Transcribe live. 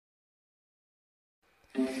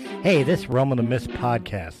Hey, this Realm of the Mist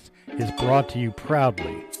podcast is brought to you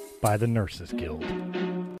proudly by the Nurses Guild.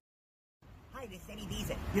 Hi, this is Eddie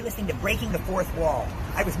Deezen. You're listening to Breaking the Fourth Wall.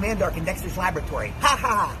 I was Mandark in Dexter's laboratory. Ha ha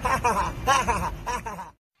ha ha ha ha ha ha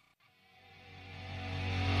ha.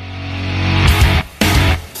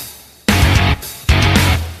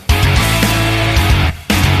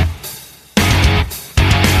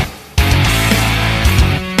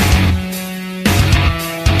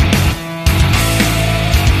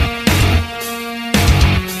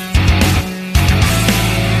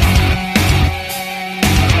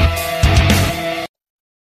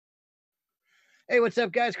 Hey, what's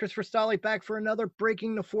up, guys? Christopher Stolley back for another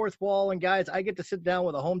Breaking the Fourth Wall. And, guys, I get to sit down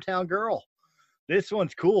with a hometown girl. This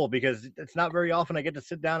one's cool because it's not very often I get to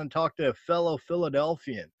sit down and talk to a fellow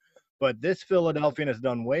Philadelphian. But this Philadelphian has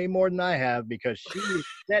done way more than I have because she is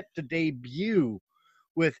set to debut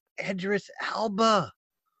with Idris Elba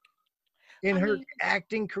in her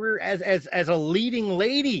acting career as a leading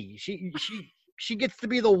lady. She gets to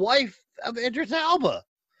be the wife of Idris Elba.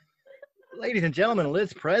 Ladies and gentlemen,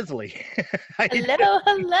 Liz Presley.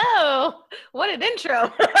 Hello. What an intro.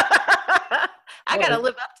 I got to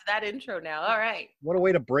live up to that intro now. All right. What a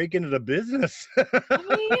way to break into the business.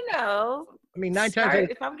 I mean, nine times.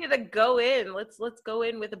 If I'm going to go in, let's go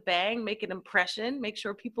in with a bang, make an impression, make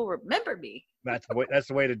sure people remember me. That's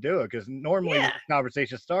the way to do it. Because normally when the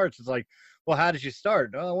conversation starts, it's like, well, how did you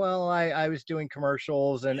start? Oh, well, I was doing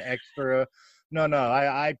commercials and extra. No,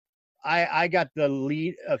 I got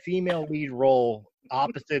a female lead role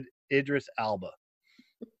opposite Idris Elba.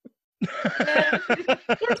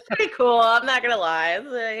 It's pretty cool. I'm not gonna lie.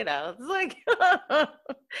 It's like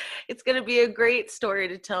it's gonna be a great story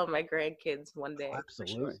to tell my grandkids one day.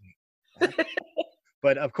 Absolutely. Sure.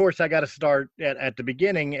 But of course, I got to start at the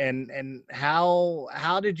beginning. And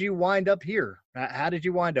how did you wind up here? How did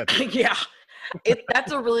you wind up here? Yeah.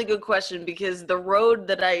 That's a really good question because the road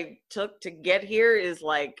that I took to get here is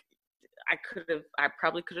like I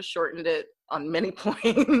probably could have shortened it on many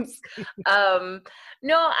points. I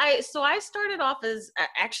started off as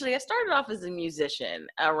a musician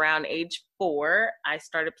around age 4. I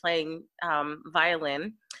started playing violin,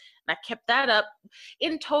 and I kept that up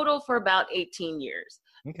in total for about 18 years.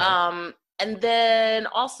 Okay. And then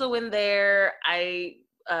also in there, I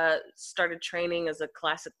started training as a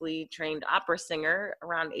classically trained opera singer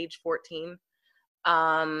around age 14,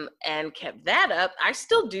 and kept that up. I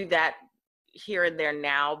still do that here and there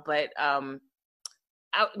now, but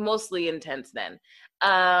mostly intense then.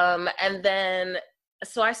 And then,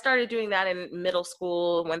 so I started doing that in middle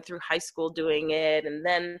school, went through high school doing it. And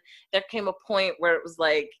then there came a point where it was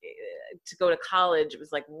like, to go to college, it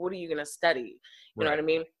was like, what are you going to study? You know what I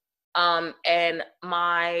mean? And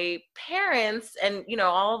my parents and,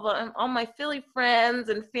 all my Philly friends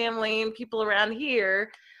and family and people around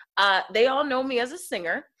here, they all know me as a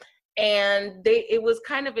singer. And it was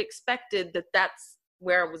kind of expected that that's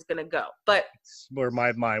where I was going to go. But that's where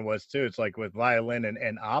my mind was too. It's like with violin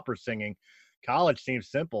and opera singing, college seems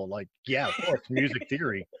simple. Like, yeah, of course, music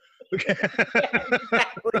theory. Yeah,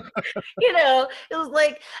 exactly. It was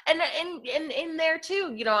like, and in there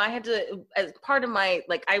too, I had to, as part of my,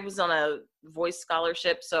 like, I was on a voice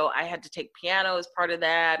scholarship, so I had to take piano as part of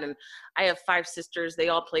that. And I have 5 sisters. They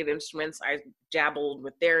all played instruments. I dabbled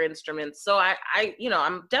with their instruments. So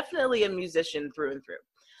I'm definitely a musician through and through.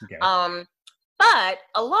 Okay. But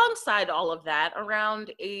alongside all of that,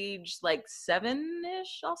 around age like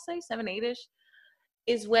 7-ish, I'll say 7, 8-ish,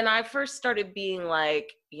 is when I first started being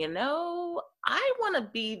like, I want to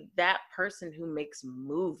be that person who makes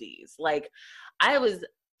movies. Like, I was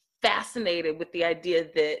fascinated with the idea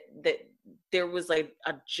that there was like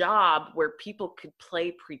a job where people could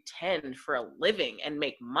play pretend for a living and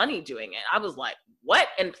make money doing it. I was like, what?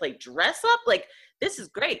 And play dress up? Like, this is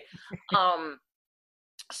great.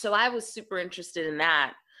 So I was super interested in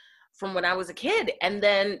that from when I was a kid. And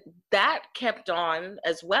then that kept on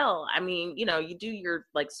as well. I mean, you do your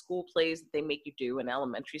like school plays that they make you do in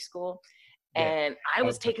elementary school. Yeah, and I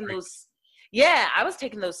was taking those. Yeah, I was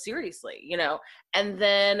taking those seriously, and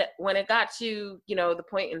then when it got to, the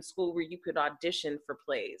point in school where you could audition for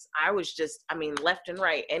plays, I was just, left and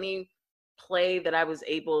right, any play that I was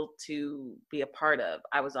able to be a part of,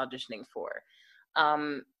 I was auditioning for.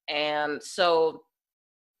 And so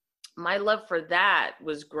my love for that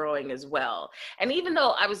was growing as well. And even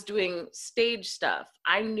though I was doing stage stuff,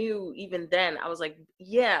 I knew even then, I was like,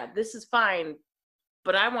 yeah, this is fine,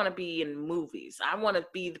 but I want to be in movies. I want to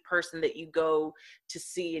be the person that you go to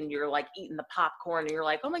see and you're like eating the popcorn and you're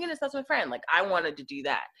like, oh my goodness, that's my friend. Like, I wanted to do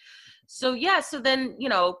that. So yeah, so then,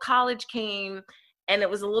 college came and it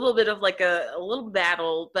was a little bit of like a little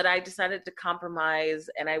battle, but I decided to compromise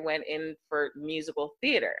and I went in for musical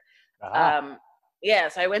theater. Ah,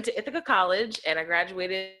 Yes, I went to Ithaca College and I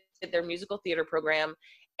graduated their musical theater program.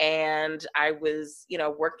 And I was,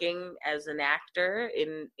 working as an actor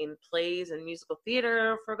in plays and musical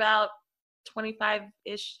theater for about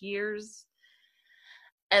 25-ish years.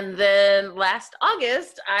 And then last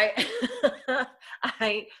August, I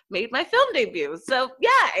I made my film debut. So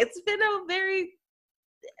yeah, it's been a very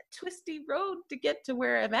twisty road to get to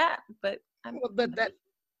where I'm at, but I'm well,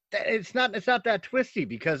 it's not that twisty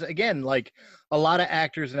because again, like a lot of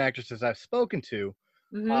actors and actresses I've spoken to,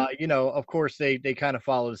 mm-hmm. of course they kind of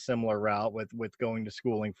followed a similar route with going to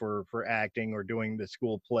schooling for acting or doing the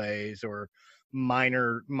school plays or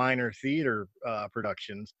minor theater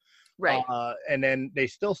productions. Right. And then they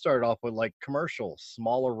still started off with like commercials,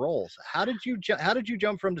 smaller roles. How did you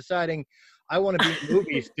jump from deciding I want to be in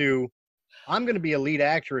movies to I'm going to be a lead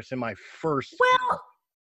actress in my first film? Well,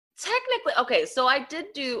 technically, okay, so I've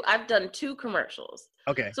done 2 commercials.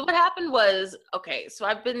 Okay. So what happened was, okay, so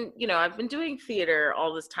I've been doing theater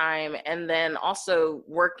all this time and then also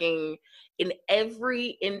working in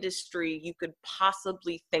every industry you could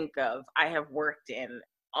possibly think of. I have worked in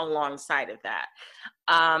alongside of that.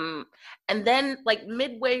 And then like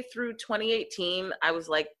midway through 2018, I was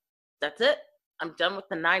like, that's it. I'm done with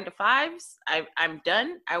the 9 to 5s. I'm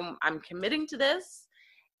done. I'm committing to this.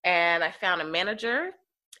 And I found a manager,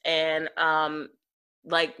 and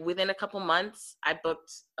like within a couple months I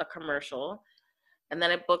booked a commercial, and then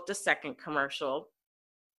I booked a second commercial,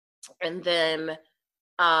 and then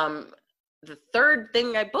the third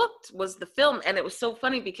thing I booked was the film. And it was so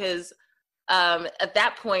funny because at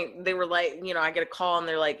that point they were like, I get a call and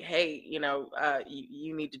they're like, hey,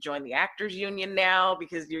 you need to join the actors union now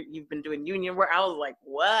because you've been doing union work. I was like,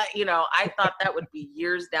 what? I thought that would be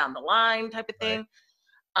years down the line type of Right. thing.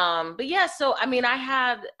 But yeah, so I mean, I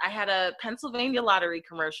had a Pennsylvania lottery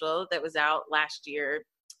commercial that was out last year.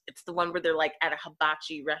 It's the one where they're like at a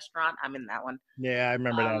hibachi restaurant. I'm in that one. Yeah, I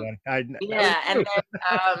remember that Um, one. That was yeah, and cute.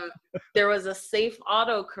 then there was a Safe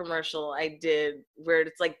Auto commercial I did where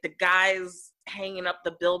it's like the guys hanging up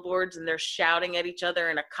the billboards and they're shouting at each other,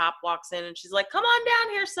 and a cop walks in and she's like, "Come on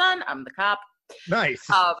down here, son." I'm the cop. Nice.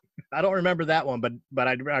 Um, I don't remember that one, but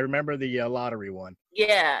I remember the lottery one.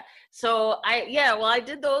 Yeah. So I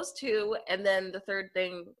did those 2. And then the third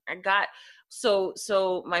thing I got,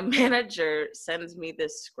 so my manager sends me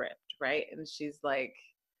this script, right? And she's like,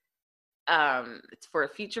 it's for a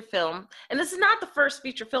feature film. And this is not the first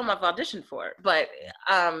feature film I've auditioned for, but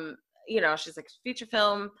she's like, feature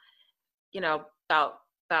film,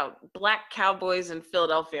 about black cowboys in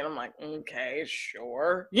Philadelphia. And I'm like, okay,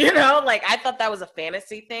 sure. Like I thought that was a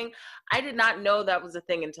fantasy thing. I did not know that was a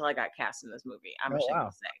thing until I got cast in this movie. I'm Oh ashamed wow.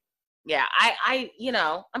 to say. Yeah,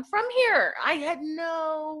 I'm from here. I had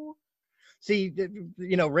no. See,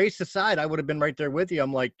 race aside, I would have been right there with you.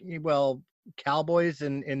 I'm like, well, cowboys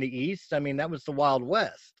in the East. I mean, that was the Wild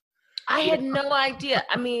West. I You had no idea.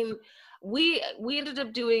 I mean, we ended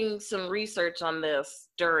up doing some research on this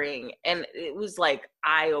during, and it was like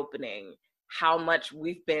eye-opening how much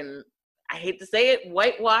we've been, I hate to say it,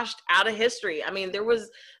 whitewashed out of history. I mean, there was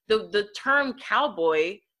the term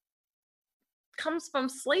cowboy comes from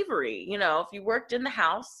slavery. If you worked in the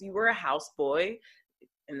house, you were a houseboy.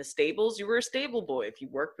 In the stables, you were a stable boy. If you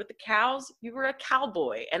worked with the cows, you were a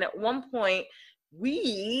cowboy. And at one point,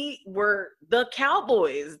 we were the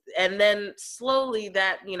cowboys. And then slowly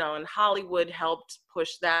that, in Hollywood helped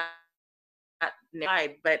push that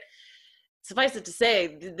side. But suffice it to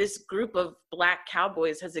say, this group of black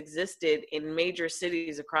cowboys has existed in major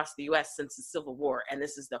cities across the US since the Civil War. And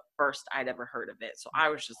this is the first I'd ever heard of it. So I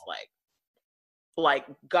was just like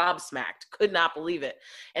gobsmacked, could not believe it.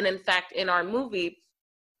 And in fact, in our movie,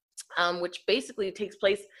 which basically takes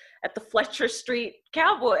place at the Fletcher Street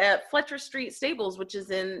Stables, which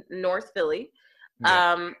is in North Philly.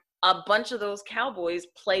 Yeah. A bunch of those cowboys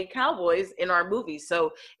play cowboys in our movie.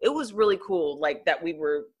 So it was really cool, like that we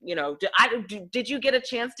were, did you get a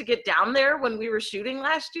chance to get down there when we were shooting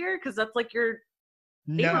last year? Because that's like your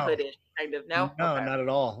No, neighborhood-ish, kind of, no? no, Okay. not at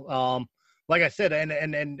all. Like I said,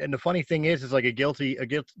 and the funny thing is like a guilty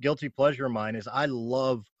pleasure of mine is I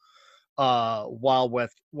love Wild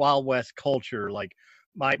West culture. Like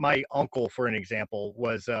my uncle, for an example,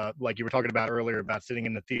 was like you were talking about earlier about sitting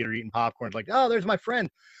in the theater eating popcorn. It's like, oh, there's my friend.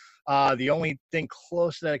 The only thing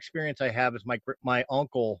close to that experience I have is my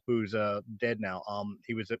uncle, who's dead now.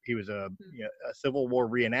 He was a Civil War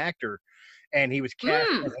reenactor, and he was cast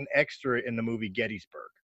Mm. as an extra in the movie Gettysburg.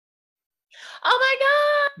 Oh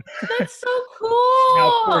my God, that's so Now,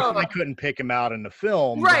 of course, cool. I couldn't pick him out in the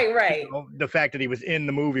film. But, Right. the fact that he was in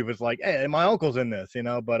the movie was like, hey, my uncle's in this,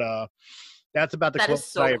 But that's about the That is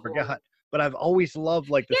closest I so ever cool. got. But I've always loved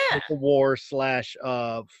like the Yeah. Civil War slash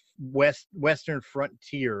Western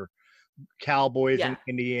frontier cowboys Yeah. and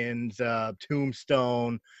Indians,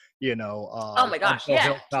 Tombstone, Oh my One gosh. Fell Yeah.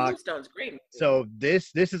 Hilltop. Tombstone's great. So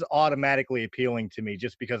this is automatically appealing to me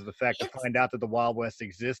just because of the fact to It's find out that the Wild West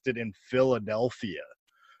existed in Philadelphia.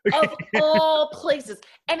 of all places,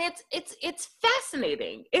 and it's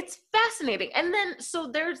fascinating. It's fascinating. And then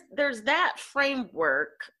so there's that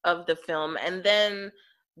framework of the film, and then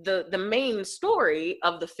the main story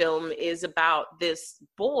of the film is about this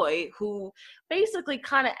boy who basically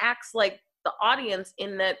kind of acts like the audience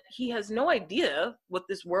in that he has no idea what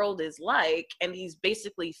this world is like, and he's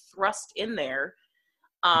basically thrust in there,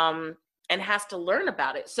 and has to learn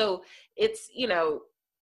about it. So it's,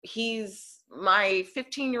 he's my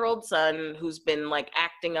 15-year-old son who's been like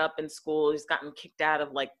acting up in school. He's gotten kicked out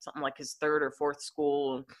of like something like his third or fourth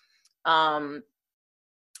school. Um,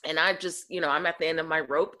 and I just, I'm at the end of my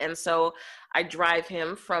rope. And so I drive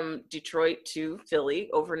him from Detroit to Philly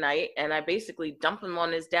overnight, and I basically dump him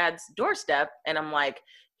on his dad's doorstep. And I'm like,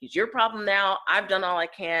 he's your problem now. I've done all I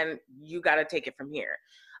can. You got to take it from here.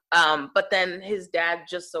 But then his dad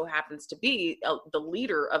just so happens to be the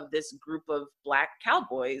leader of this group of Black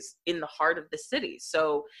cowboys in the heart of the city.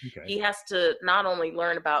 So Okay. he has to not only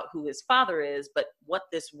learn about who his father is, but what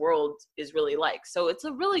this world is really like. So it's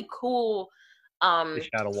a really cool Fish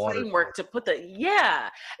out of water. framework to put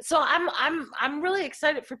so I'm really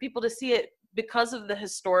excited for people to see it because of the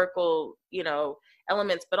historical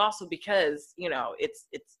elements, but also because it's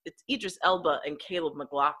Idris Elba and Caleb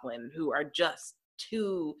McLaughlin, who are just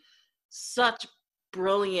two such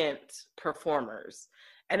brilliant performers.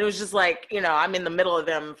 And it was just like, I'm in the middle of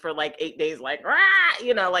them for like 8 days, like,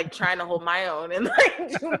 rah, like trying to hold my own and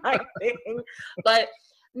like do my thing. But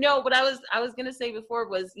no, what I was gonna say before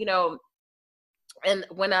was, and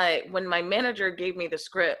when my manager gave me the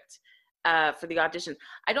script for the audition,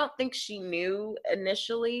 I don't think she knew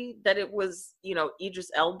initially that it was,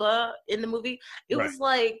 Idris Elba in the movie. It Right. was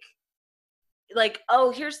like,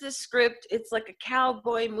 oh, here's this script. It's like a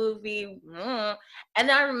cowboy movie.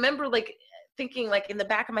 And I remember like thinking like in the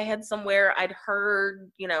back of my head somewhere, I'd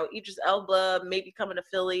heard, Idris Elba maybe coming to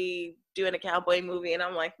Philly doing a cowboy movie. And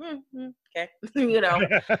I'm like, okay,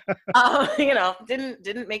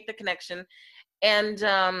 didn't make the connection. And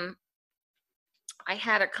I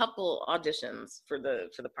had a couple auditions for the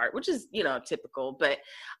part, which is, typical, but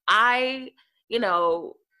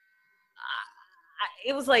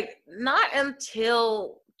it was like not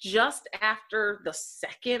until just after the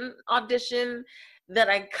second audition that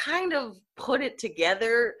I kind of put it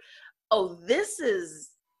together. Oh, this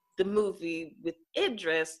is the movie with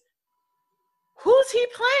Idris. Who's he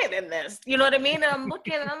playing in this? You know what I mean? And I'm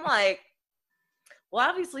looking and I'm like, well,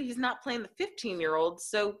 obviously he's not playing the 15-year-old,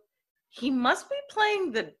 so he must be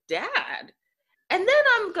playing the dad. And then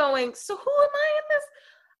I'm going, so who am I in this?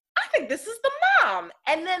 I think this is the mom.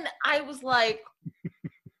 And then I was like,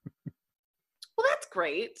 well, that's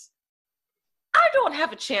great. I don't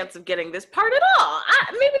have a chance of getting this part at all.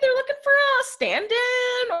 Maybe they're looking for a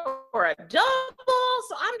stand-in or a double.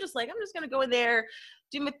 So I'm just going to go in there,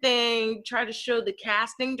 do my thing, try to show the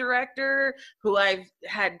casting director, who I've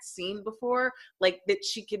had seen before, like that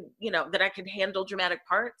she could, that I could handle dramatic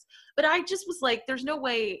parts. But I just was like, there's no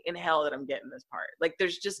way in hell that I'm getting this part. Like,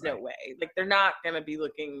 there's just no way. Like, they're not going to be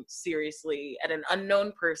looking seriously at an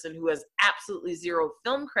unknown person who has absolutely zero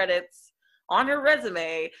film credits on her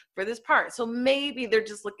resume for this part. So maybe they're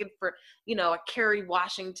just looking for, a Kerry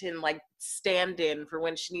Washington like stand-in for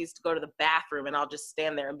when she needs to go to the bathroom, and I'll just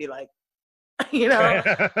stand there and be like,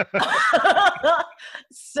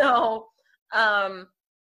 So I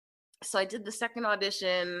did the second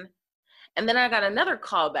audition, and then I got another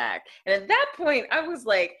call back. And at that point I was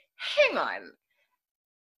like, hang on,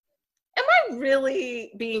 am I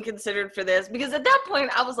really being considered for this? Because at that point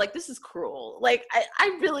I was like, this is cruel. Like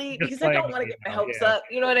I really, because I don't want to get my hopes up.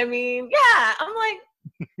 You know what I mean? Yeah. I'm like,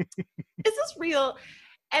 is this real?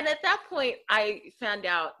 And at that point I found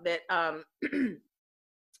out that,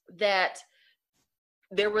 that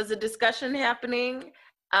there was a discussion happening,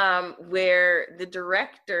 where the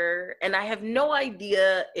director, and I have no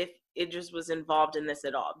idea if Idris was involved in this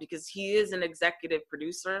at all, because he is an executive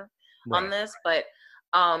producer on this, but,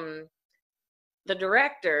 the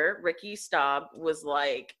director, Ricky Staub, was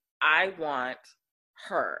like, I want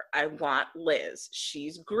her. I want Liz.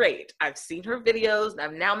 She's great. I've seen her videos.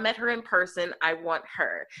 I've now met her in person. I want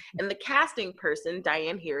her. And the casting person,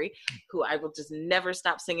 Diane Heary, who I will just never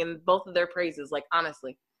stop singing both of their praises, like,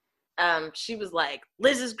 honestly. She was like,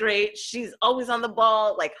 Liz is great. She's always on the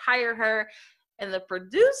ball. Like, hire her. And the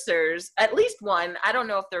producers, at least one, I don't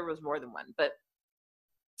know if there was more than one, but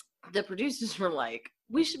the producers were like,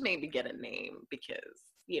 we should maybe get a name because,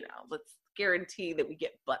 you know, let's guarantee that we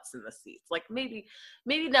get butts in the seats. Like, maybe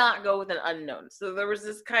not go with an unknown. So there was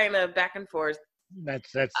this kind of back and forth.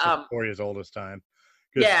 That's the story as old as time.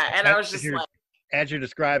 Yeah, and I was just like, as you're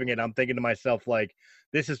describing it, I'm thinking to myself, like,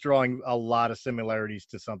 this is drawing a lot of similarities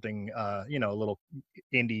to something, you know, a little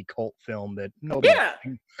indie cult film that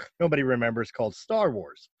nobody remembers called Star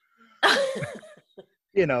Wars.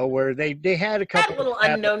 You know, where they had a couple that little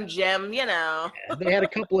unknown gem, you know. They had a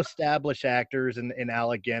couple established actors in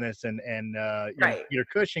Alec Guinness and right. Peter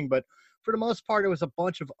Cushing, but for the most part, it was a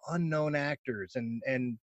bunch of unknown actors,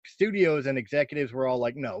 and studios and executives were all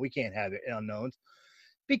like, no, we can't have it unknowns.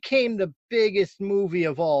 Became the biggest movie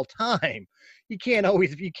of all time. You can't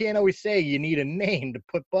always say you need a name to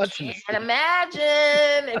put butts in the seat. And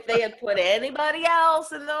imagine if they had put anybody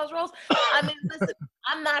else in those roles. I mean, listen,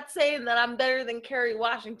 I'm not saying that I'm better than Kerry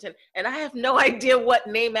Washington, and I have no idea what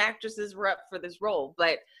name actresses were up for this role.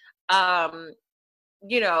 But,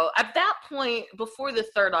 you know, at that point, before the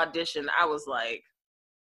third audition, I was like,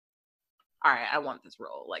 all right, I want this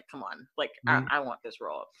role. Like, come on. Like, I want this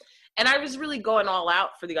role. And I was really going all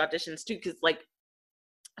out for the auditions, too, because, like,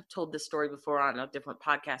 I've told this story before on a different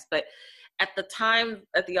podcast, but at the time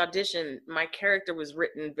at the audition, my character was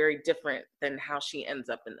written very different than how she ends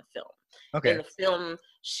up in the film. Okay. In the film,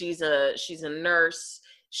 she's a nurse.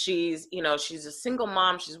 She's, you know, she's a single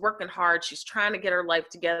mom. She's working hard. She's trying to get her life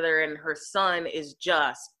together, and her son is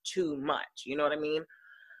just too much. You know what I mean?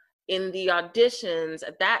 In the auditions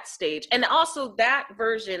at that stage, and also that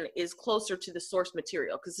version is closer to the source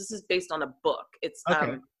material because this is based on a book. It's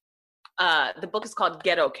okay. The book is called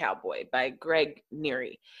Ghetto Cowboy by Greg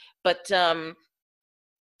Neary. But I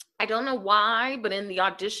don't know why, but in the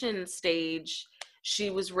audition stage,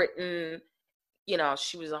 she was written, you know,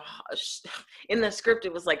 in the script,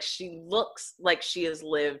 it was like, she looks like she has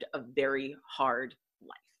lived a very hard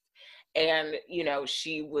life. And, you know,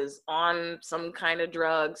 she was on some kind of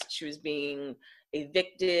drugs. She was being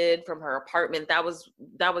evicted from her apartment. That was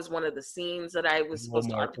one of the scenes that I was supposed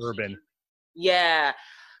to audition. Urban. Yeah.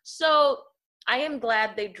 So I am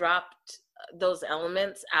glad they dropped those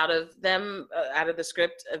elements out of them, out of the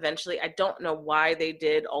script eventually. I don't know why they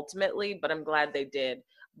did ultimately, but I'm glad they did.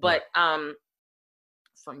 But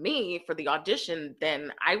for me, for the audition,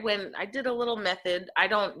 then I did a little method.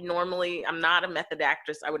 I'm not a method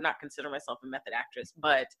actress. I would not consider myself a method actress,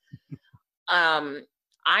 but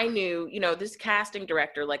I knew, you know, this casting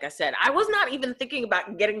director, like I said, I was not even thinking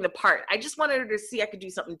about getting the part. I just wanted her to see I could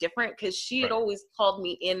do something different because she had always called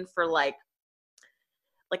me in for like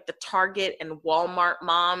the Target and Walmart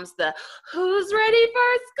moms, the who's ready for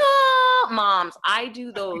school moms. I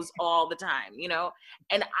do those all the time, you know,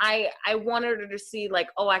 and I wanted her to see like,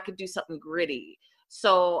 oh, I could do something gritty.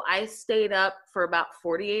 So I stayed up for about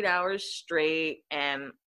 48 hours straight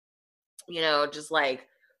and, you know, just like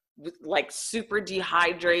super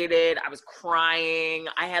dehydrated. I was crying.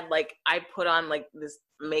 I put on like this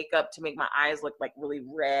makeup to make my eyes look like really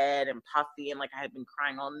red and puffy and like I had been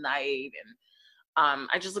crying all night, and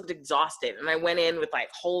I just looked exhausted, and I went in with like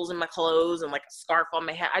holes in my clothes and like a scarf on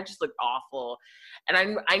my head. I just looked awful.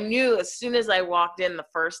 And I knew as soon as I walked in the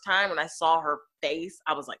first time when I saw her face,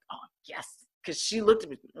 I was like, oh yes, because she looked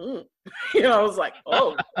at me, you know, I was like,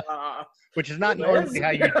 oh. Which is not normally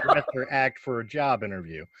how you dress or act for a job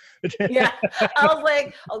interview. Yeah, I was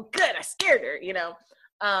like, oh good, I scared her, you know.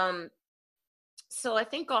 So I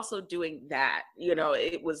think also doing that, you know,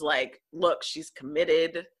 it was like, look, she's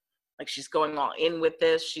committed. Like she's going all in with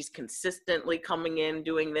this. She's consistently coming in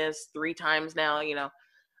doing this 3 times now, you know.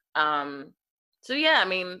 So yeah, I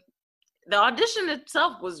mean, the audition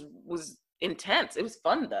itself was intense. It was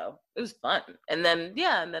fun though. It was fun. And then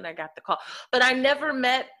I got the call. But I never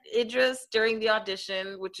met Idris during the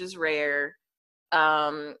audition, which is rare.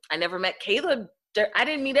 I never met Caleb. I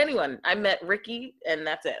didn't meet anyone. I met Ricky, and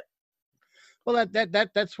that's it. Well,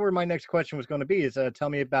 that's where my next question was going to be, is tell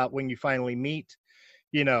me about when you finally meet,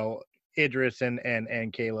 you know, Idris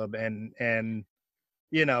and Caleb, and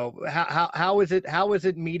you know, how is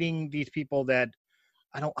it meeting these people that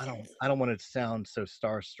I don't want to sound so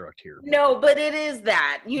starstruck here. No, but it is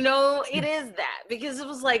that, you know, it is that, because it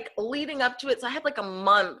was like leading up to it. So I had like a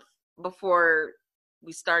month before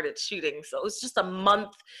we started shooting. So it was just a month.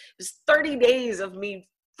 It was 30 days of me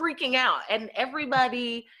freaking out. And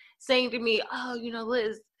everybody saying to me, oh,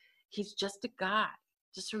 Liz, he's just a guy.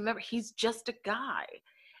 Just remember, he's just a guy.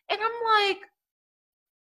 And I'm like,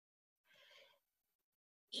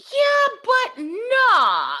 yeah, but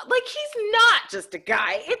nah. Like, he's not just a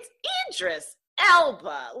guy. It's Idris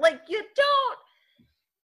Elba. Like, you don't,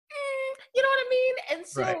 you know what I mean? And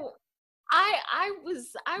so right. I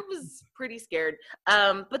was pretty scared.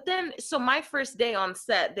 But then, so my first day on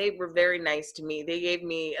set, they were very nice to me. They gave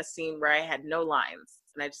me a scene where I had no lines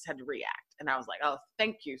and I just had to react. And I was like, oh,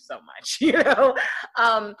 thank you so much,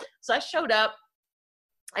 So I showed up.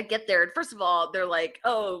 I get there, and first of all, they're like,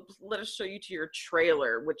 oh, let us show you to your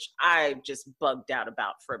trailer, which I just bugged out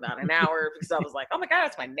about for about an hour because I was like, oh my God,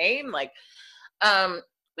 that's my name. Like, but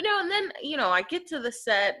no, and then, I get to the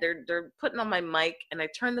set, they're putting on my mic, and I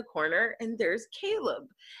turn the corner, and there's Caleb.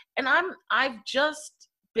 And I've just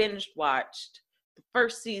binge watched the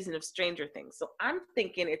first season of Stranger Things. So I'm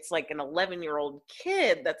thinking it's like an 11-year-old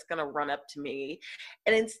kid that's going to run up to me.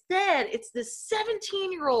 And instead, it's this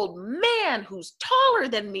 17-year-old man who's taller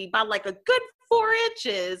than me by like a good 4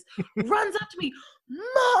 inches, runs up to me,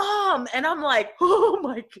 Mom! And I'm like, oh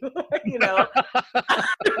my God,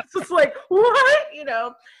 It's just like,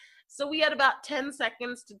 what? So we had about 10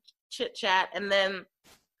 seconds to chit chat, and then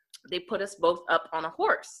they put us both up on a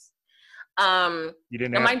horse. You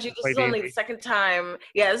didn't have mind you, this is only the second time.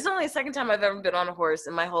 Yeah, this is only the second time I've ever been on a horse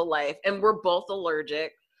in my whole life, and we're both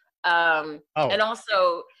allergic. And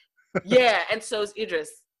also, yeah, and so is Idris.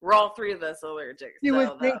 We're all 3 of us allergic. You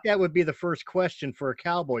would think that would be the first question for a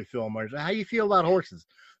cowboy film. How you feel about horses?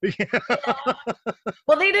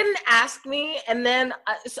 Well, they didn't ask me, and then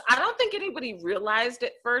so I don't think anybody realized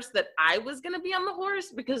at first that I was going to be on the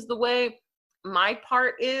horse, because the way my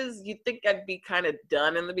part is, you'd think I'd be kind of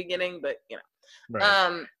done in the beginning, but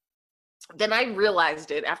right. Then I realized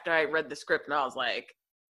it after I read the script, and I was like,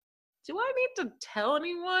 do I need to tell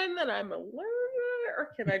anyone that I'm allergic,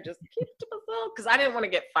 or can I just keep it to myself? Because I didn't want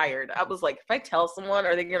to get fired. I was like, if I tell someone,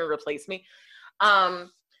 are they going to replace me?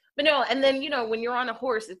 But no, and then, when you're on a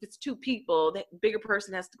horse, if it's 2 people, the bigger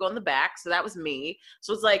person has to go in the back. So that was me.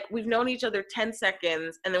 So it's like, we've known each other 10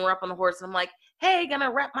 seconds, and then we're up on the horse, and I'm like, hey,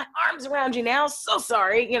 gonna wrap my arms around you now. So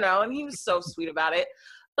sorry, and he was so sweet about it.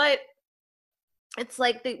 But it's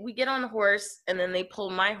like we get on the horse, and then they pull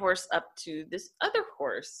my horse up to this other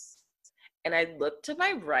horse. And I look to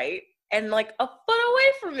my right, and like a foot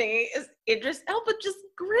away from me is Idris Elba just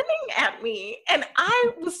grinning at me. And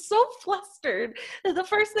I was so flustered that the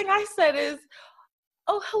first thing I said is,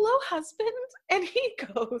 oh, hello, husband. And he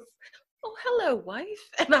goes, oh, hello, wife.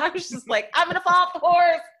 And I was just like, I'm going to fall off the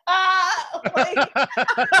horse.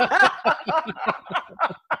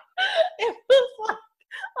 It was like,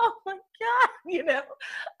 oh my God,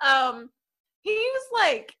 he was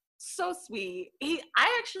like so sweet.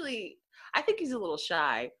 I think he's a little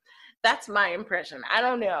shy. That's my impression. I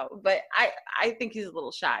don't know, but I think he's a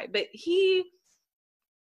little shy. But he's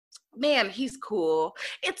cool.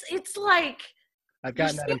 It's like, I've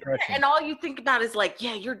gotten that impression. And all you think about is like,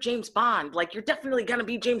 yeah, you're James Bond. Like, you're definitely going to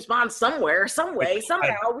be James Bond somewhere, some way,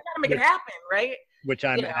 somehow. We got to make it happen, right? Which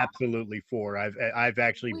I'm absolutely for. I've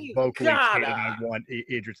actually vocally stated I want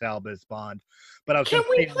Idris Elba as Bond. But can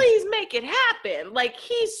we please make it happen? Like,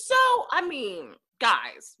 he's so,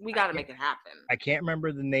 guys, we got to make it happen. I can't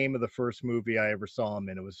remember the name of the first movie I ever saw him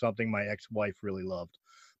in. It was something my ex-wife really loved.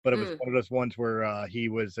 But it was one of those ones where he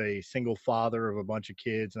was a single father of a bunch of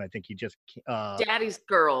kids, and I think he just Daddy's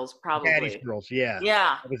Girls, probably. Daddy's Girls, yeah.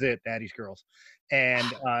 That was it, Daddy's Girls. And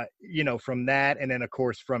from that, and then of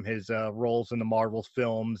course from his roles in the Marvel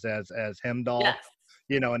films as Heimdall, yes.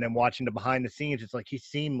 And then watching the behind the scenes, it's like he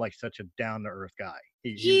seemed like such a down to earth guy.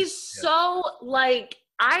 He's so like.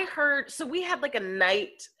 I heard, so we had like a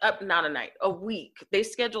week. They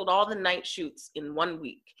scheduled all the night shoots in 1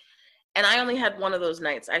 week. And I only had one of those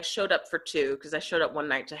nights. I showed up for 2 because I showed up one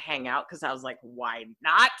night to hang out because I was like, why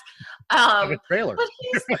not? Like a trailer.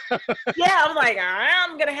 Yeah, I'm like,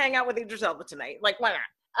 I'm going to hang out with Idris Elba tonight. Like, why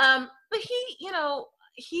not? But he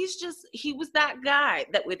was that guy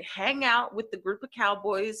that would hang out with the group of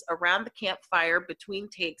cowboys around the campfire between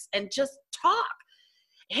takes and just talk.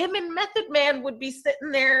 Him and Method Man would be sitting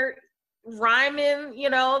there rhyming,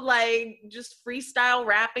 like just freestyle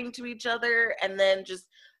rapping to each other, and then just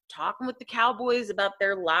talking with the cowboys about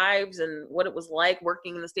their lives and what it was like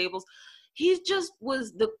working in the stables. He just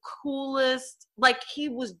was the coolest. Like, he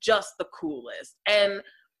was just the coolest. And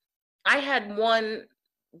I had one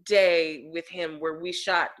day with him where we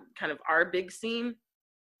shot kind of our big scene,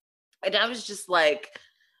 and I was just like,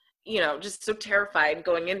 just so terrified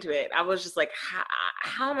going into it. I was just like,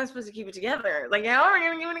 how am I supposed to keep it together? Like, how are we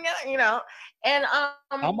going to keep it together? And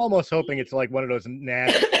I'm almost hoping it's like one of those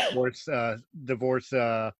national divorce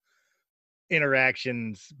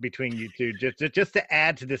interactions between you two, just to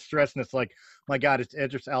add to this stress. And it's like, my God, it's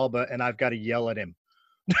Idris Elba, and I've got to yell at him.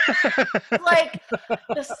 Like,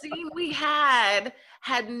 the scene we had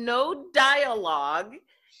no dialogue.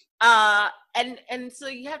 And so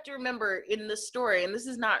you have to remember in the story, and this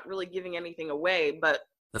is not really giving anything away, but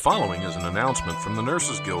the following is an announcement from the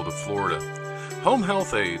Nurses Guild of Florida. Home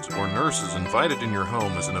health aides or nurses invited in your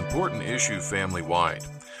home is an important issue family-wide.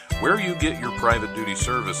 Where you get your private duty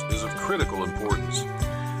service is of critical importance.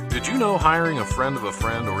 Did you know hiring a friend of a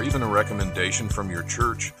friend or even a recommendation from your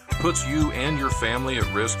church puts you and your family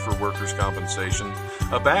at risk for workers' compensation?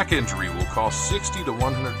 A back injury will cost $60,000 to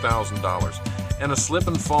 $100,000, and a slip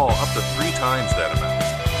and fall up to 3 times that amount.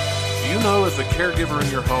 Do you know if the caregiver in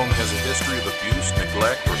your home has a history of abuse,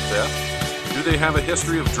 neglect, or theft? Do they have a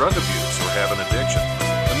history of drug abuse or have an addiction?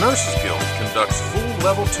 The Nurses Guild conducts full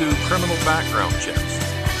Level 2 criminal background checks.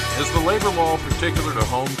 Is the labor law particular to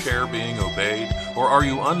home care being obeyed, or are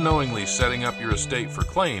you unknowingly setting up your estate for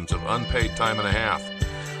claims of unpaid time and a half?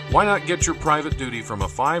 Why not get your private duty from a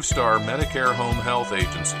 5-star Medicare home health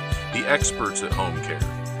agency, the experts at home care?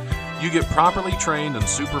 You get properly trained and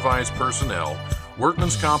supervised personnel,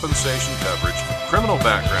 workman's compensation coverage, criminal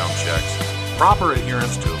background checks, proper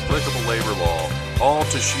adherence to applicable labor law, all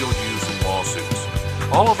to shield you from lawsuits.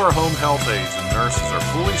 All of our home health aides and nurses are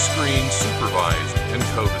fully screened, supervised, and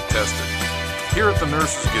COVID tested. Here at the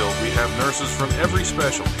Nurses Guild, we have nurses from every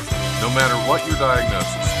specialty. No matter what your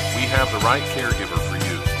diagnosis, we have the right caregiver for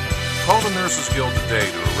you. Call the Nurses Guild today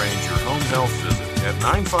to arrange your home health visit at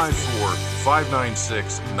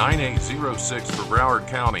 954-596-9806 for Broward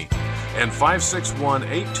County and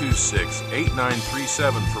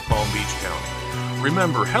 561-826-8937 for Palm Beach County.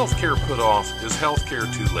 Remember, healthcare put off is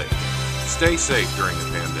healthcare too late. Stay safe during the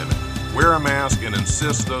pandemic. Wear a mask and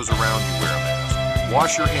insist those around you wear a mask.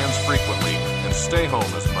 Wash your hands frequently and stay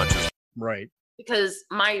home as much as right. Because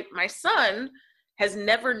my son has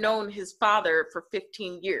never known his father for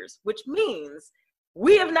 15 years, which means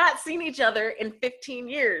we have not seen each other in 15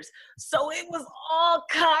 years. So it was all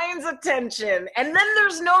kinds of tension. And then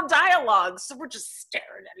there's no dialogue. So we're just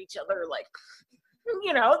staring at each other like,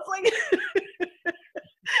 it's like,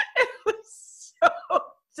 it was so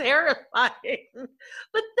terrifying.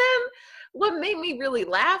 But then what made me really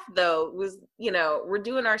laugh though was, we're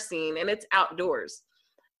doing our scene and it's outdoors.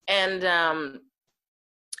 And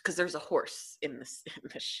because there's a horse in the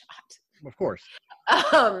shot. Of course.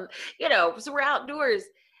 So we're outdoors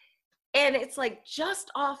and it's like just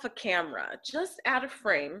off a camera, just out of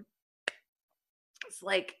frame. It's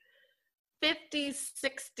like 50,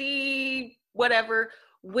 60, whatever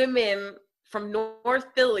women from North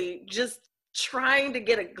Philly just trying to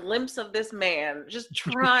get a glimpse of this man, just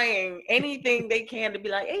trying anything they can to be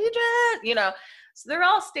like, Adrian, so they're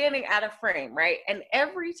all standing out of frame, right? And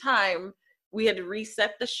every time we had to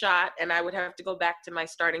reset the shot and I would have to go back to my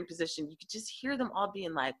starting position, you could just hear them all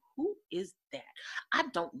being like, who is that? I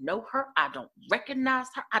don't know her. I don't recognize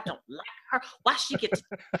her. I don't like her. Why she get to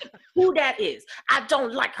who that is? I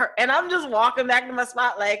don't like her. And I'm just walking back to my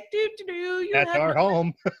spot like, that's our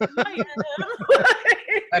home.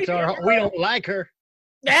 That's our home. We don't like her.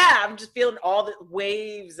 Yeah, I'm just feeling all the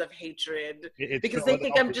waves of hatred because they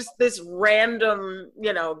think I'm just this random,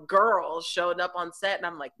 girl showing up on set, and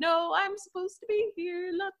I'm like, no, I'm supposed to be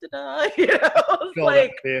here. La da da.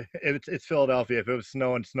 Like it's Philadelphia. If it was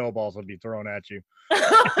snowing, snowballs would be thrown at you.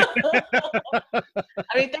 I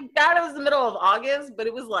mean, thank God it was the middle of August, but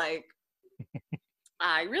it was like,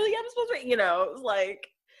 I really am supposed to, it was like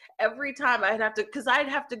every time I'd have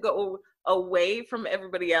to go away from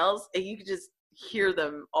everybody else, and you could just hear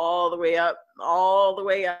them all the way up.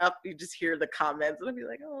 You just hear the comments and I'd be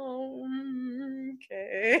like, oh,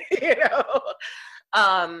 okay.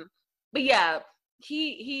 But yeah,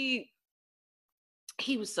 he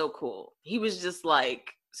was so cool. He was just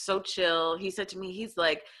like so chill. He said to me, he's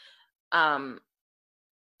like, what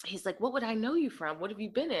would I know you from? What have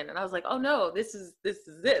you been in? And I was like, oh no, this is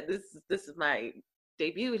it. This is my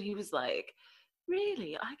debut. And he was like,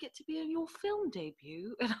 really? I get to be in your film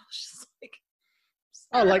debut? And I was just like,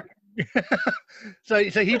 oh, like, so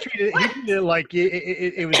he treated it like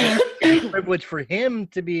it was a privilege for him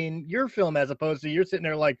to be in your film as opposed to you're sitting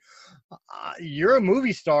there like, you're a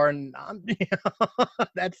movie star and I'm,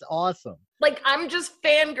 that's awesome. Like, I'm just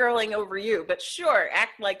fangirling over you, but sure,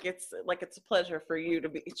 act like it's a pleasure for you to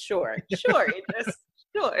be, sure. It just,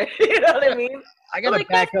 Sure. You know what I mean? I gotta Like,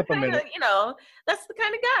 back that's up a the kinda, minute, you know, that's the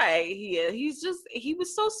kind of guy he is. He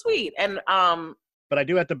was so sweet. And but I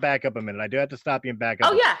do have to back up a minute. I do have to stop you and back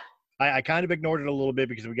up. oh yeah. I kind of ignored it a little bit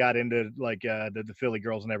because we got into like the Philly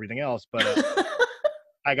girls and everything else, but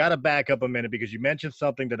I got to back up a minute because you mentioned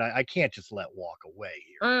something that I can't just let walk away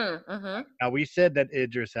here. Mm-hmm. Now, we said that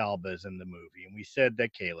Idris Elba is in the movie, and we said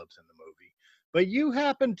that Caleb's in the movie, but you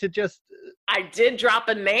happen to just I did drop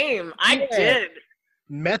a name. I Yeah. did.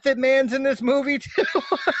 Method Man's in this movie too.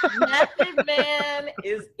 Method Man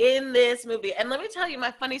is in this movie. And let me tell you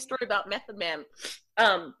my funny story about Method Man.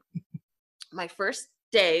 My first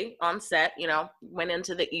day on set, you know, went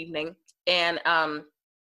into the evening, and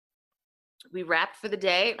we wrapped for the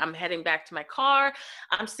day. I'm heading back to my car.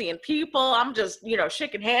 I'm seeing people. I'm just, you know,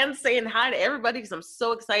 shaking hands, saying hi to everybody because I'm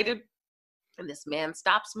so excited. And this man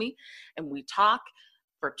stops me and we talk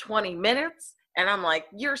for 20 minutes. And I'm like,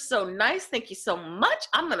 you're so nice. Thank you so much.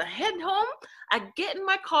 I'm going to head home. I get in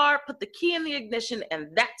my car, put the key in the ignition, and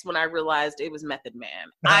that's when I realized it was Method Man.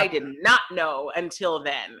 I did not know until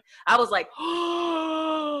then. I was like,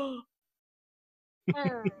 oh.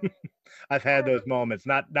 I've had those moments,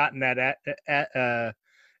 not in that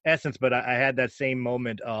essence, but I had that same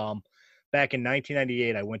moment back in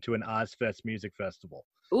 1998. I went to an Ozfest music festival.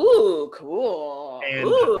 Ooh, cool. And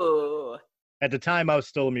ooh. At the time, I was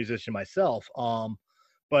still a musician myself.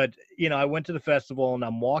 But you know, I went to the festival and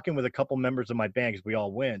I'm walking with a couple members of my band because we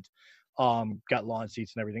all went. Got lawn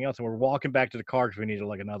seats and everything else, and we're walking back to the car because we needed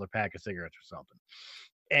like another pack of cigarettes or something.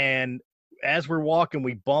 And as we're walking,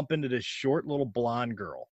 we bump into this short little blonde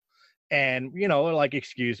girl. And, you know, like,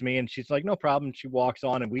 excuse me. And she's like, no problem. She walks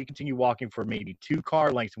on and we continue walking for maybe 2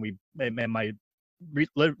 car lengths. And my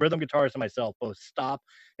rhythm guitarist and myself both stop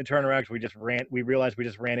and turn around because we realized we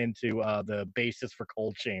just ran into the bassist for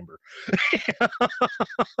Cold Chamber.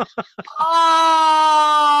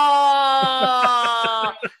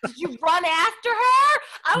 Oh, did you run after her?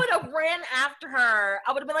 I would have ran after her.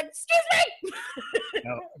 I would have been like, excuse me.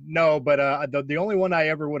 No, but the only one I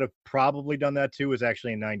ever would have probably done that to was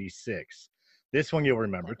actually in '96. This one you'll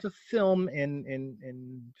remember. It's a film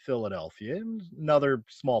in Philadelphia. Another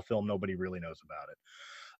small film nobody really knows about it.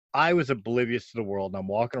 I was oblivious to the world, and I'm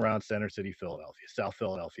walking around Center City, Philadelphia, South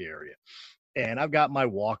Philadelphia area. And I've got my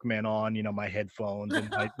Walkman on, you know, my headphones and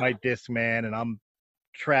my Discman, and I'm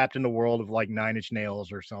trapped in the world of like Nine Inch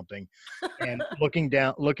Nails or something. And looking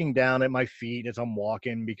down at my feet as I'm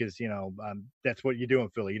walking because, you know, that's what you do in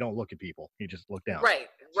Philly. You don't look at people. You just look down. Right.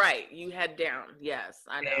 You head down. Yes,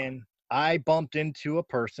 I know. And I bumped into a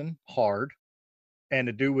person hard, and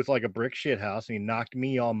the dude was like a brick shit house, and he knocked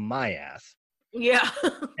me on my ass. Yeah.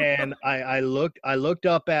 And I looked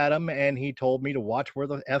up at him, and he told me to watch where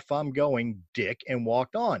the F I'm going, dick, and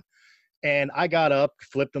walked on. And I got up,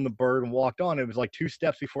 flipped him the bird, and walked on. It was like 2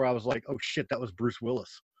 steps before I was like, oh shit, that was Bruce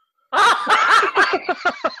Willis.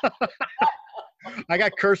 I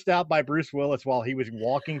got cursed out by Bruce Willis while he was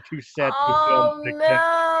walking to set to film.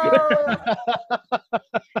 No.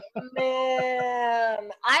 Man,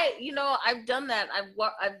 I've done that. I've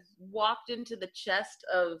walked into the chest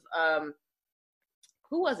of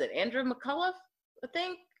who was it? Andrew McCullough, I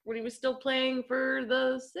think, when he was still playing for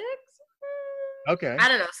the Six. Okay. I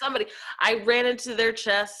don't know. Somebody. I ran into their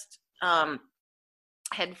chest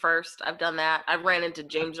head first. I've done that. I ran into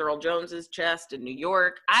James Earl Jones's chest in New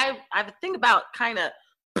York. I have a thing about kind of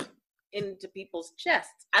into people's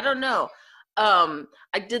chests. I don't know.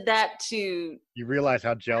 I did that to. You realize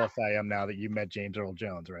how jealous I am now that you met James Earl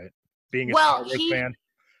Jones, right? Being a Star Wars fan.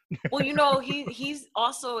 Well, you know, he's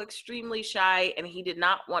also extremely shy, and he did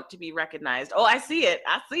not want to be recognized. Oh, I see it.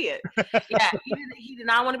 Yeah, he did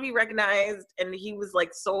not want to be recognized, and he was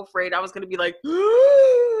like so afraid I was going to be like,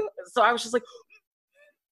 so I was just like,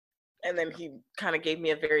 and then he kind of gave me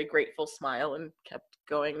a very grateful smile and kept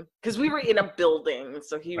going because we were in a building.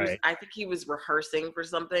 So he was, I think he was rehearsing for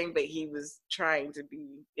something, but he was trying to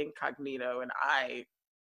be incognito, and I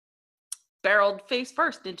barreled face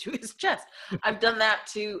first into his chest. I've done that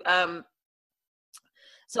too.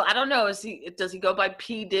 So I don't know, does he go by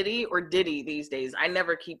P. Diddy or Diddy these days? I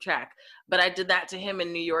never keep track, but I did that to him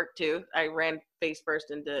in New York too. I ran face first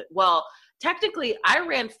into, well, technically I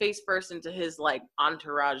ran face first into his like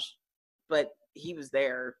entourage, but he was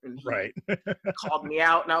there and he called me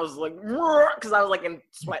out, and I was like, because I was like in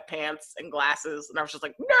sweatpants and glasses, and I was just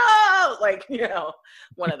like, no, like, you know,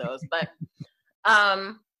 one of those. But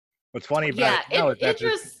what's funny about it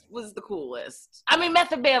Idris was the coolest. I mean,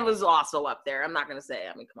 Method Man was also up there. I'm not gonna say.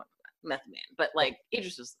 I mean, come on, Method Man, but like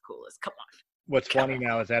Idris was the coolest. Come on. what's funny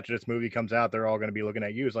now is after this movie comes out, they're all going to be looking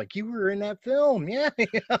at you as like, you were in that film. Yeah.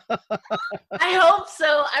 I hope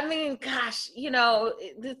so. I mean, gosh,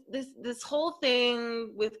 this whole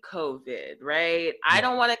thing with COVID, right? I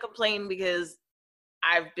don't want to complain because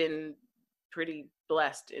I've been pretty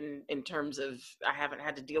blessed in terms of I haven't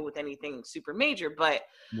had to deal with anything super major, but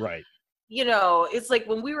Right. it's like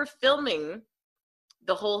when we were filming,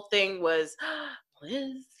 the whole thing was,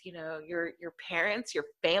 Liz, your parents, your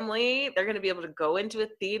family, they're going to be able to go into a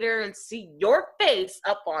theater and see your face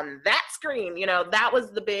up on that screen. That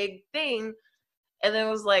was the big thing. And then it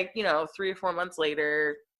was like, 3 or 4 months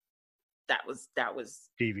later, that was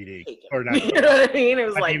DVD taken. or not. You know what I mean? It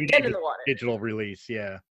was like DVD, dead in the water. Digital release.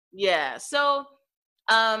 Yeah. Yeah. So,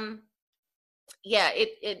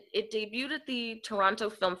 it debuted at the Toronto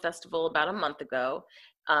Film Festival about a month ago.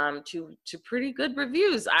 To pretty good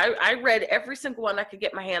reviews. I read every single one I could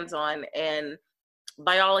get my hands on, and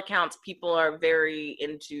by all accounts, people are very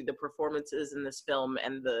into the performances in this film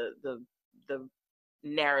and the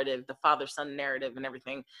narrative, the father-son narrative and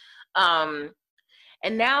everything.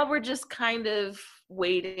 And now we're just kind of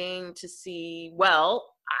waiting to see,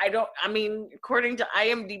 according to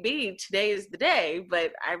IMDb, today is the day,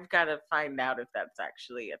 but I've got to find out if that's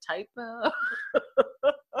actually a typo.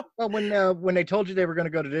 Well, when they told you they were going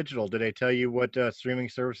to go to digital, did they tell you what streaming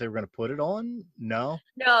service they were going to put it on? No.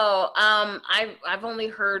 I've only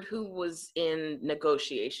heard who was in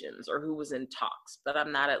negotiations or who was in talks, but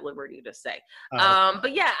I'm not at liberty to say.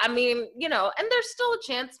 But yeah, and there's still a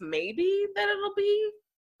chance maybe that it'll be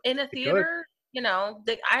in a theater. I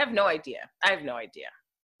have no idea.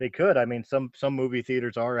 They could. Some movie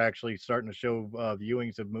theaters are actually starting to show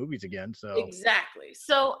viewings of movies again. So exactly.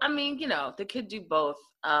 So they could do both.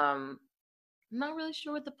 I'm not really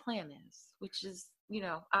sure what the plan is, which is,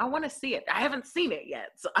 I want to see it. I haven't seen it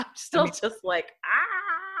yet, so I'm still just like,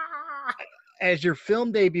 As your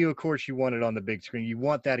film debut, of course, you want it on the big screen. You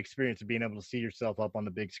want that experience of being able to see yourself up on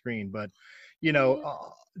the big screen. But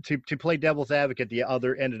to play devil's advocate, the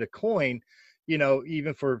other end of the coin.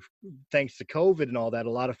 Even thanks to COVID and all that,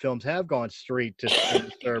 a lot of films have gone straight to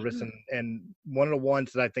service. And one of the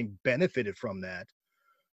ones that I think benefited from that,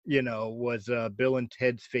 was Bill and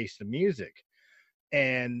Ted's Face the Music.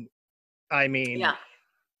 And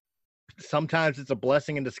sometimes it's a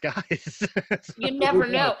blessing in disguise. You never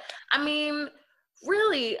know.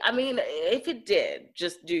 Really, if it did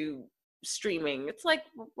just do streaming, it's like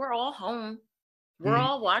we're all home. We're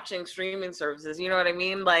all watching streaming services. You know what I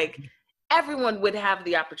mean? Like, everyone would have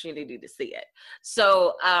the opportunity to see it.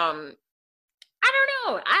 So I don't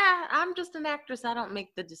know. I'm just an actress. I don't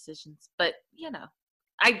make the decisions. But,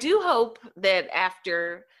 I do hope that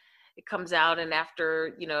after it comes out and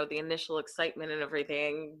after, the initial excitement and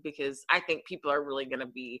everything, because I think people are really going to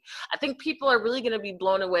be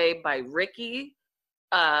blown away by Ricky,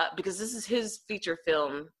 because this is his feature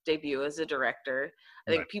film debut as a director.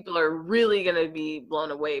 I think people are really going to be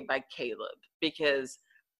blown away by Caleb because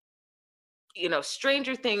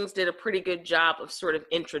Stranger Things did a pretty good job of sort of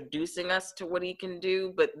introducing us to what he can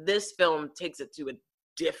do, but this film takes it to a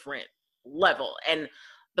different level. And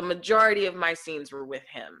the majority of my scenes were with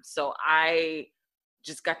him. So I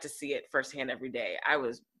just got to see it firsthand every day. I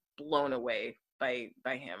was blown away by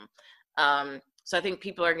him. So I think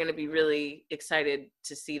people are going to be really excited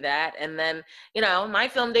to see that. And then, my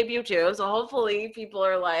film debut too. So hopefully people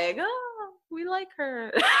are like, oh, we like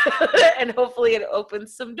her. And hopefully it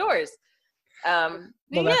opens some doors. I'm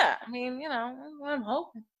hoping.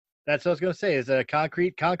 That's what I was going to say is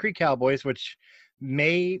Concrete Cowboys, which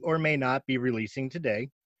may or may not be releasing today.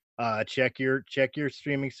 Check your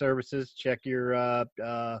streaming services. Check your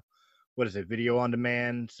what is it? Video on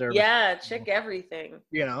demand service. Yeah, check everything.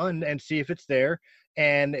 And see if it's there.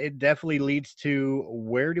 And it definitely leads to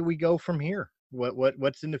where do we go from here?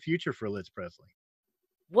 What's in the future for Liz Presley?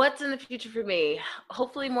 What's in the future for me?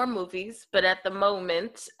 Hopefully more movies, but at the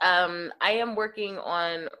moment, I am working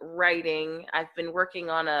on writing. I've been working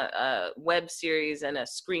on a web series and a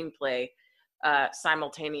screenplay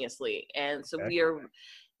simultaneously. And so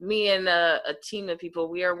me and a team of people,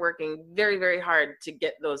 we are working very, very hard to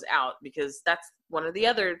get those out, because that's one of the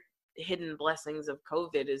other hidden blessings of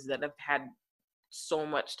COVID is that I've had so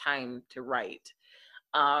much time to write.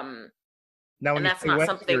 Now, when you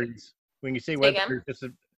say web series,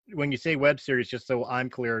 when you say web series, just so I'm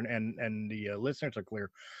clear and the listeners are clear,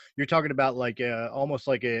 you're talking about almost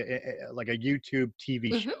like a YouTube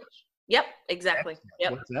TV show. Yep, exactly.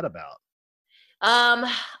 Yep. What's that about?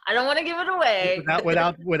 I don't want to give it away.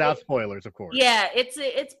 Without spoilers, of course. Yeah,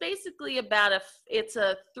 it's basically about it's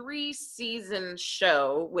a 3-season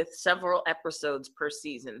show with several episodes per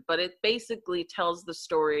season, but it basically tells the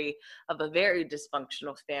story of a very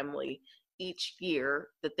dysfunctional family each year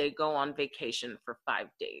that they go on vacation for 5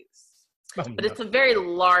 days. Oh, but no. it's a very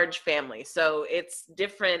large family, so it's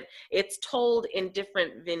different. It's told in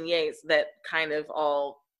different vignettes that kind of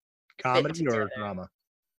all Comedy or together. drama?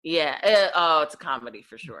 Yeah. It's a comedy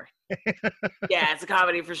for sure. Yeah, it's a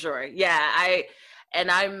comedy for sure. Yeah,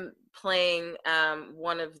 I'm playing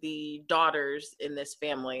one of the daughters in this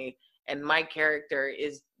family, and my character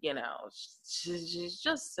is, she's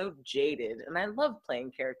just so jaded, and I love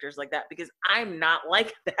playing characters like that because I'm not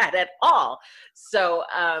like that at all. So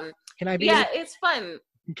Can I be? Yeah, it's fun.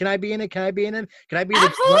 Can I be in it? Can I be in it? Can I be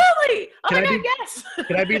Absolutely. Oh my God, yes.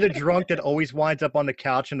 Can I be the drunk that always winds up on the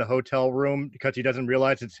couch in the hotel room because he doesn't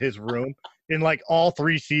realize it's his room in like all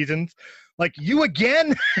 3 seasons? Like, you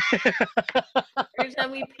again? Every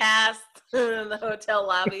time we passed the hotel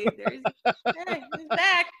lobby, he's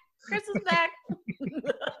back. Chris is back.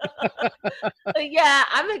 But yeah,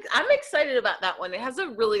 I'm excited about that one. It has a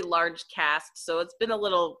really large cast, so it's been a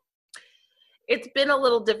little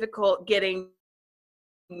difficult getting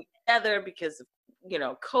together because of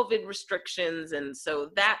COVID restrictions, and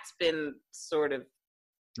so that's been sort of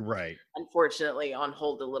right, unfortunately on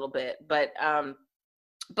hold a little bit, but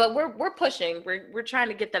we're pushing. We're trying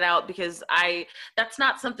to get that out because that's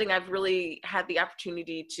not something I've really had the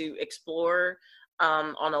opportunity to explore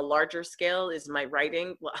on a larger scale, is my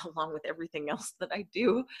writing, along with everything else that I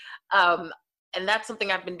do, and that's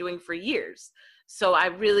something I've been doing for years. So I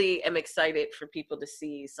really am excited for people to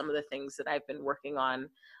see some of the things that I've been working on.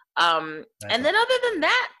 And then other than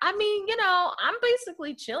that, I mean, I'm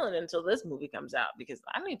basically chilling until this movie comes out because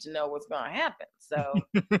I need to know what's going to happen. So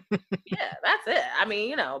yeah, that's it. I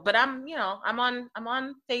mean, but I'm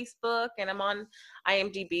on Facebook and I'm on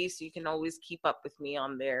IMDb, so you can always keep up with me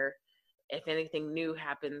on there. If anything new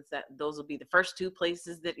happens, those will be the first 2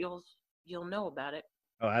 places that you'll know about it.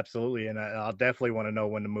 Oh, absolutely, and I'll definitely want to know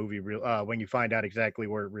when the movie when you find out exactly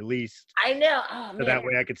where it released. I know. Oh, so that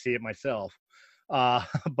way I could see it myself.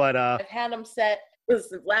 But I've had them set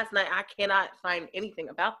since last night. I cannot find anything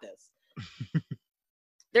about this.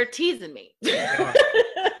 They're teasing me. They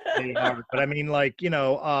are. But I mean, like,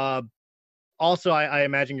 also I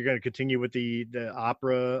imagine you're going to continue with the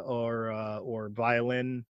opera or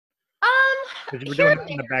violin. Because you were doing that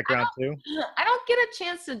in the background too. I don't get a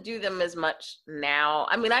chance to do them as much now.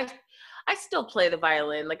 I mean, I still play the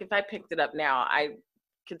violin. Like if I picked it up now, I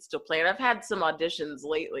could still play it. I've had some auditions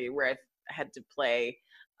lately where I've had to play.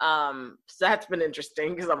 So that's been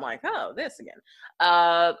interesting because I'm like, oh, this again.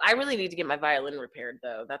 I really need to get my violin repaired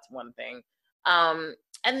though. That's one thing. And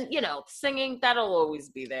singing, that'll always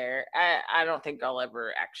be there. I don't think I'll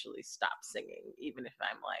ever actually stop singing, even if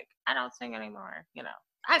I'm like, I don't sing anymore.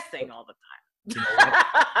 I sing all the time.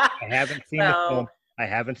 I haven't seen the film. I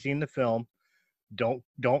haven't seen the film. Don't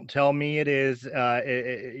tell me it is.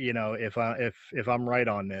 If I'm right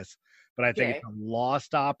on this, but I think it's a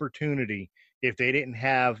lost opportunity if they didn't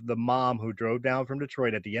have the mom who drove down from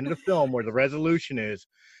Detroit at the end of the film, where the resolution is,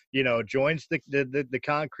 joins the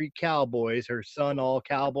Concrete Cowboys. Her son all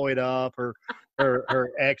cowboyed up.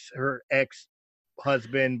 Her ex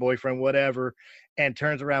husband, boyfriend, whatever, and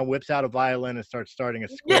turns around, whips out a violin, and starts starting a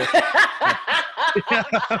score.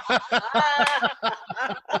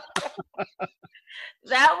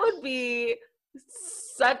 That would be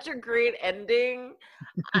such a great ending.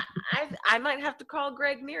 I might have to call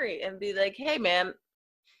Greg Neary and be like, hey man,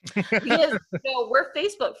 we're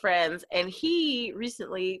Facebook friends, and he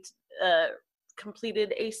recently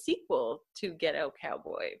completed a sequel to Ghetto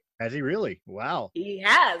Cowboy. Has he really? Wow. He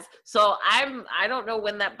has. So I don't know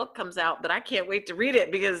when that book comes out, but I can't wait to read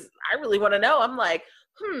it because I really want to know. I'm like,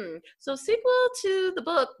 so sequel to the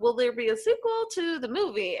book, will there be a sequel to the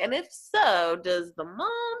movie? And if so, does the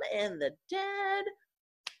mom and the dad?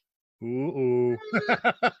 Ooh.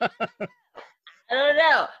 I don't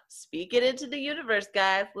know. Speak it into the universe,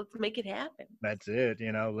 guys. Let's make it happen. That's it.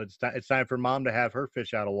 It's time for mom to have her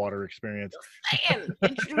fish out of water experience. Just saying.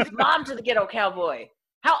 Introduce mom to the Ghetto Cowboy.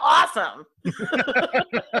 How awesome.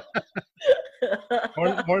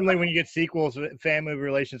 Normally when you get sequels, family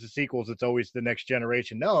relations to sequels, it's always the next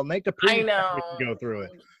generation. No, make the previous generation go through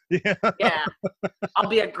it. Yeah. I'll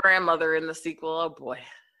be a grandmother in the sequel. Oh boy.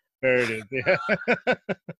 There it is. Yeah.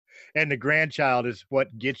 And the grandchild is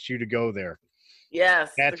what gets you to go there.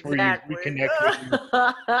 Yes, that's exactly. Where you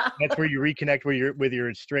reconnect. That's where you reconnect with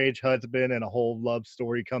your estranged husband, and a whole love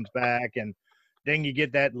story comes back, and then you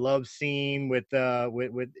get that love scene with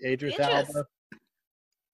Idris Elba.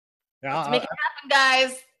 Yeah, Let's make it happen,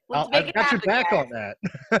 guys. Let's make it happen. I've got your back guys. on that.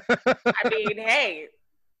 I mean, hey,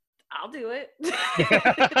 I'll do it.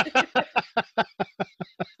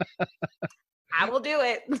 I will do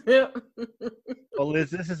it. Well, Liz,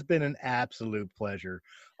 this has been an absolute pleasure.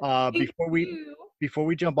 Thank Before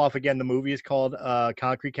we jump off again, the movie is called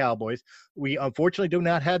Concrete Cowboys. We unfortunately do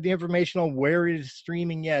not have the information on where it is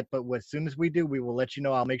streaming yet, but as soon as we do, we will let you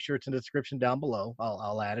know. I'll make sure it's in the description down below.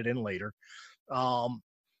 I'll add it in later.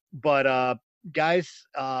 Guys,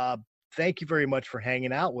 thank you very much for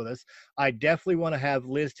hanging out with us. I definitely want to have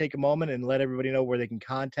Liz take a moment and let everybody know where they can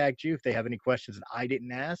contact you if they have any questions that I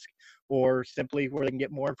didn't ask, or simply where they can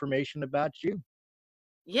get more information about you.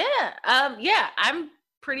 Yeah. I'm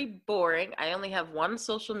pretty boring. I only have one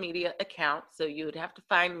social media account, so you would have to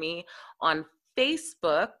find me on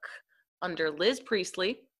Facebook under Liz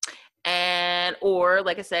Priestley. Or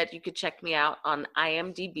like I said, you could check me out on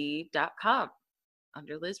imdb.com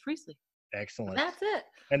under Liz Priestley. Excellent. That's it.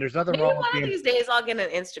 And there's nothing Maybe wrong one with of these days I'll get an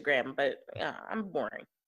Instagram, but yeah, I'm boring.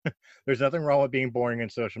 There's nothing wrong with being boring in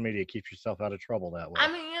social media. It keeps yourself out of trouble that way. I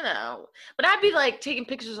mean, but I'd be like taking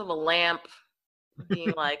pictures of a lamp,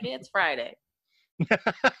 being like, hey, it's Friday.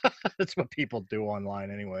 That's what people do online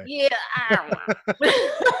anyway. Yeah, I don't know.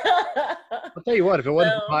 I'll tell you what, if it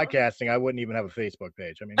wasn't for podcasting, I wouldn't even have a Facebook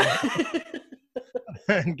page. I mean,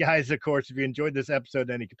 and guys, of course, if you enjoyed this episode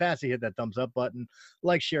in any capacity, hit that thumbs up button,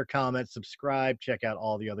 like, share, comment, subscribe, check out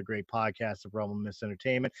all the other great podcasts of Realm of Mist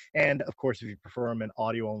Entertainment. And of course, if you prefer them in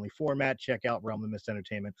audio only format, check out Realm of Mist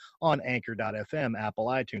Entertainment on Anchor.fm, Apple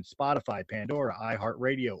iTunes, Spotify, Pandora,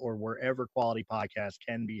 iHeartRadio, or wherever quality podcasts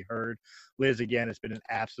can be heard. Liz, again, it's been an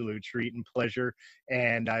absolute treat and pleasure,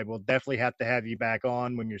 and I will definitely have to have you back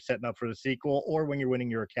on when you're setting up for the sequel or when you're winning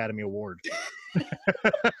your Academy Award.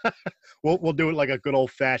 We'll do it like a good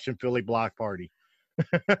old-fashioned Philly block party.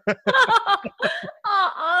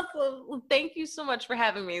 Awesome. Well, thank you so much for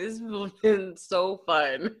having me. This has been so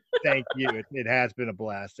fun. Thank you. It has been a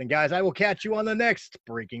blast. And guys, I will catch you on the next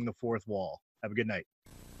Breaking the Fourth Wall. Have a good night.